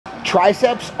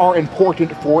triceps are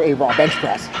important for a raw bench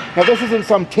press. Now this isn't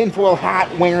some tinfoil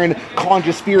hat wearing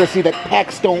conspiracy that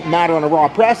pecs don't matter on a raw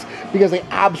press, because they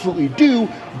absolutely do,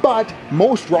 but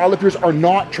most raw lifters are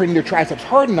not training their triceps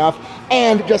hard enough,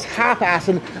 and just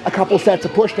half-assing a couple sets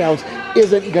of pushdowns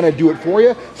isn't gonna do it for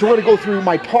you. So we're gonna go through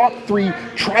my top 3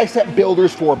 tricep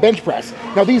builders for bench press.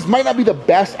 Now these might not be the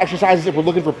best exercises if we're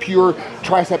looking for pure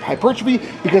tricep hypertrophy,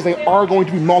 because they are going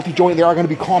to be multi-joint, they are gonna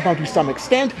be compound to some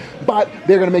extent, but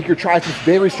they're gonna make your triceps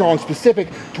very strong, specific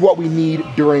to what we need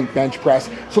during bench press.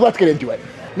 So let's get into it.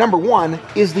 Number 1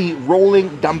 is the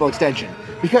rolling dumbbell extension,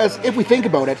 because if we think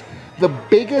about it, the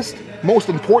biggest, most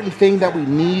important thing that we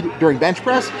need during bench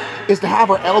press is to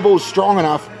have our elbows strong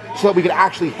enough so that we can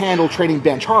actually handle training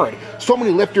bench hard. So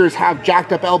many lifters have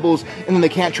jacked up elbows and then they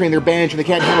can't train their bench, and they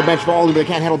can't handle bench volume, they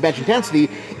can't handle bench intensity,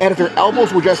 and if their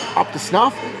elbows were just up to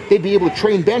snuff, they'd be able to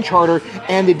train bench harder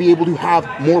and they'd be able to have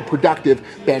more productive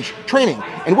bench training.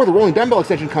 And where the rolling dumbbell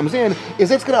extension comes in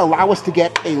is it's gonna allow us to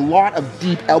get a lot of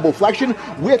deep elbow flexion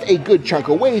with a good chunk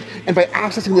of weight, and by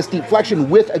accessing this deep flexion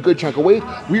with a good chunk of weight,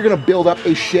 we're gonna build up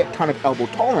a shit ton of elbow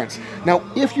tolerance. Now,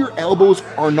 if your elbows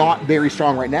are not very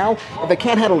strong right now, if they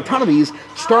can't handle a ton of these,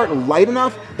 start light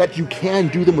enough that you can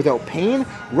do them without pain,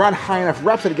 run high enough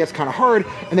reps that it gets kind of hard,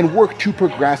 and then work to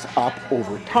progress up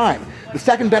over time. The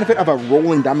second benefit of a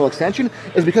rolling dumbbell extension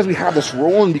is because we have this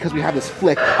roll and because we have this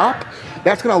flick up,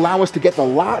 that's gonna allow us to get the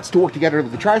lats to work together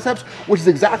with the triceps, which is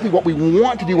exactly what we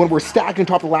want to do when we're stacking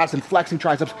top of the lats and flexing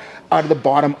triceps out of the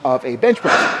bottom of a bench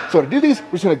press. So to do these,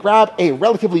 we're just gonna grab a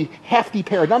relatively hefty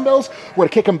pair of dumbbells, we're gonna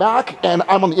kick them back, and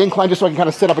I'm on the incline just so I can kind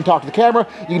of sit up and talk to the camera.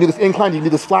 You can do this incline, you can do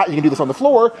this flat, you can do this on the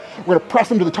floor. We're gonna press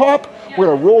them to the top, we're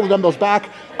gonna roll the dumbbells back,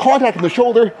 contact in the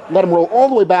shoulder, let them roll all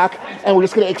the way back, and we're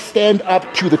just gonna extend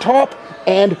up to the top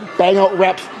and bang out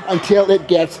reps until it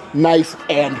gets nice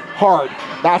and hard.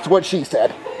 That's what she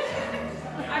said.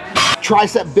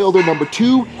 Tricep builder number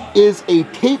 2 is a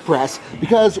tape press,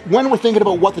 because when we're thinking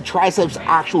about what the triceps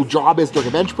actual job is during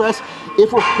a bench press,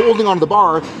 if we're holding onto the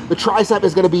bar, the tricep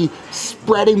is going to be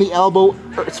spreading the elbow,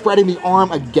 or spreading the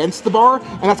arm against the bar,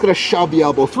 and that's going to shove the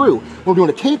elbow through. When we're doing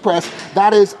a tape press,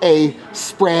 that is a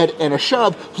spread and a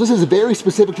shove. So this is very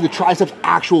specific to the triceps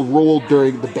actual roll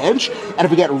during the bench, and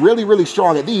if we get really, really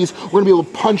strong at these, we're going to be able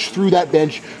to punch through that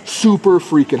bench super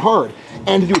freaking hard.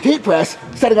 And to do a tape press,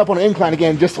 setting up on an incline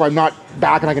again, just so I'm not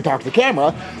back and I can talk to the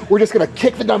camera, we're just gonna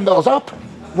kick the dumbbells up,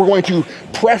 we're going to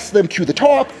press them to the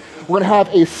top, we're gonna have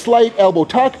a slight elbow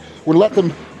tuck, we're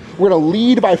gonna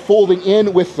lead by folding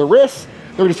in with the wrists,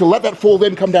 then we're just gonna let that fold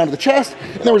in, come down to the chest,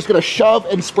 and then we're just gonna shove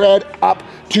and spread up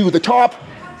to the top,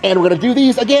 and we're gonna do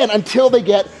these again until they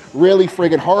get really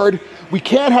friggin' hard. We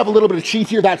can have a little bit of cheese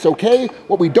here, that's okay.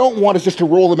 What we don't want is just to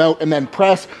roll them out and then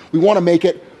press. We wanna make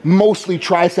it mostly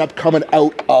tricep coming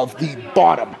out of the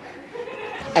bottom.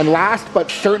 And last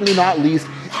but certainly not least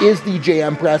is the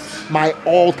JM press, my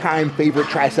all-time favorite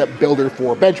tricep builder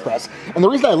for bench press. And the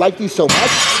reason I like these so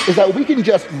much is that we can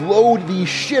just load the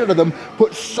shit out of them,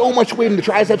 put so much weight into the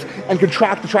triceps, and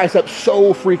contract the triceps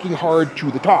so freaking hard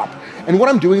to the top. And when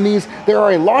I'm doing these, there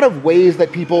are a lot of ways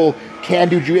that people can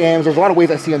do JMs. There's a lot of ways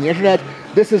I see on the internet.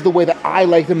 This is the way that I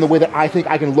like them, the way that I think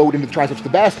I can load into the triceps the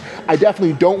best. I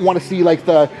definitely don't want to see like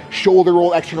the shoulder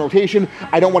roll external rotation.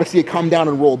 I don't want to see it come down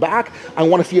and roll back. I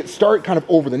want to see it start kind of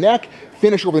over the neck,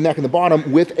 finish over the neck and the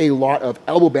bottom with a lot of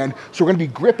elbow bend. So we're going to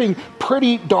be gripping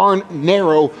pretty darn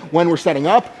narrow when we're setting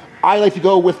up. I like to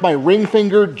go with my ring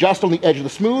finger just on the edge of the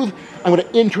smooth. I'm going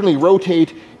to internally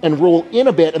rotate and roll in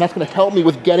a bit, and that's going to help me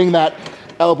with getting that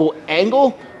elbow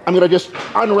angle. I'm going to just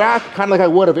unrack kind of like I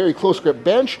would a very close grip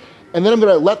bench, and then I'm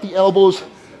going to let the elbows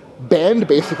bend.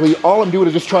 Basically, all I'm doing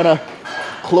is just trying to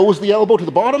close the elbow to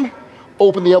the bottom,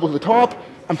 open the elbow to the top.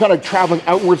 I'm kind of traveling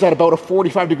outwards at about a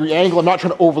 45-degree angle. I'm not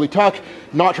trying to overly tuck,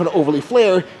 not trying to overly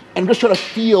flare. I'm just trying to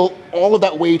feel all of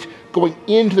that weight going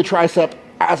into the tricep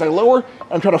as I lower.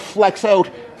 I'm trying to flex out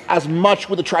as much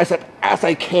with the tricep as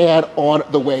I can on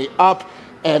the way up.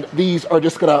 And these are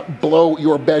just gonna blow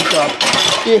your bench up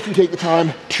if you take the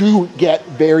time to get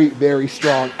very, very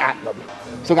strong at them.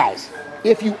 So guys,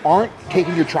 if you aren't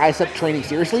taking your tricep training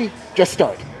seriously, just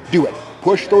start, do it.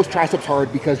 Push those triceps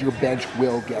hard because your bench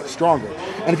will get stronger.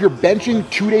 And if you're benching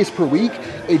 2 days per week,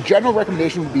 a general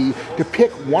recommendation would be to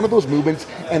pick one of those movements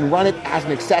and run it as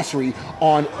an accessory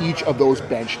on each of those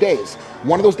bench days.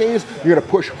 One of those days, you're gonna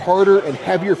push harder and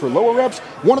heavier for lower reps.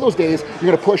 One of those days,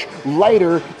 you're gonna push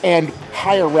lighter and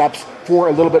higher reps for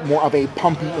a little bit more of a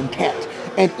pumpy intent.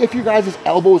 And if your guys'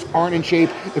 elbows aren't in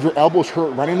shape, if your elbows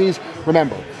hurt running these,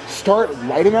 remember, start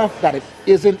light enough that it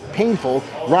isn't painful.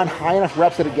 Run high enough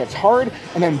reps that it gets hard,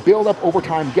 and then build up over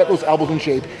time, get those elbows in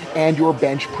shape, and your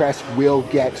bench press will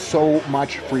get so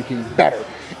much freaking better.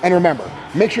 And remember,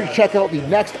 make sure to check out the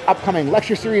next upcoming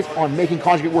lecture series on making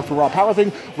conjugate work for raw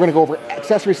powerlifting. We're gonna go over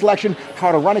accessory selection,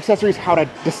 how to run accessories, how to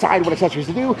decide what accessories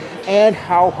to do, and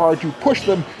how hard to push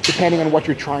them depending on what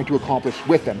you're trying to accomplish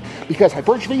with them. Because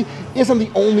hypertrophy isn't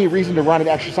the only reason to run an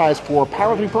exercise for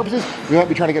powerlifting purposes. We might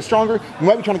be trying to get stronger, we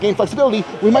might be trying to gain flexibility,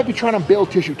 we might be trying to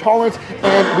build tissue tolerance,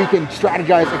 and we can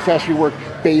strategize accessory work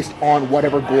based on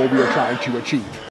whatever goal we are trying to achieve.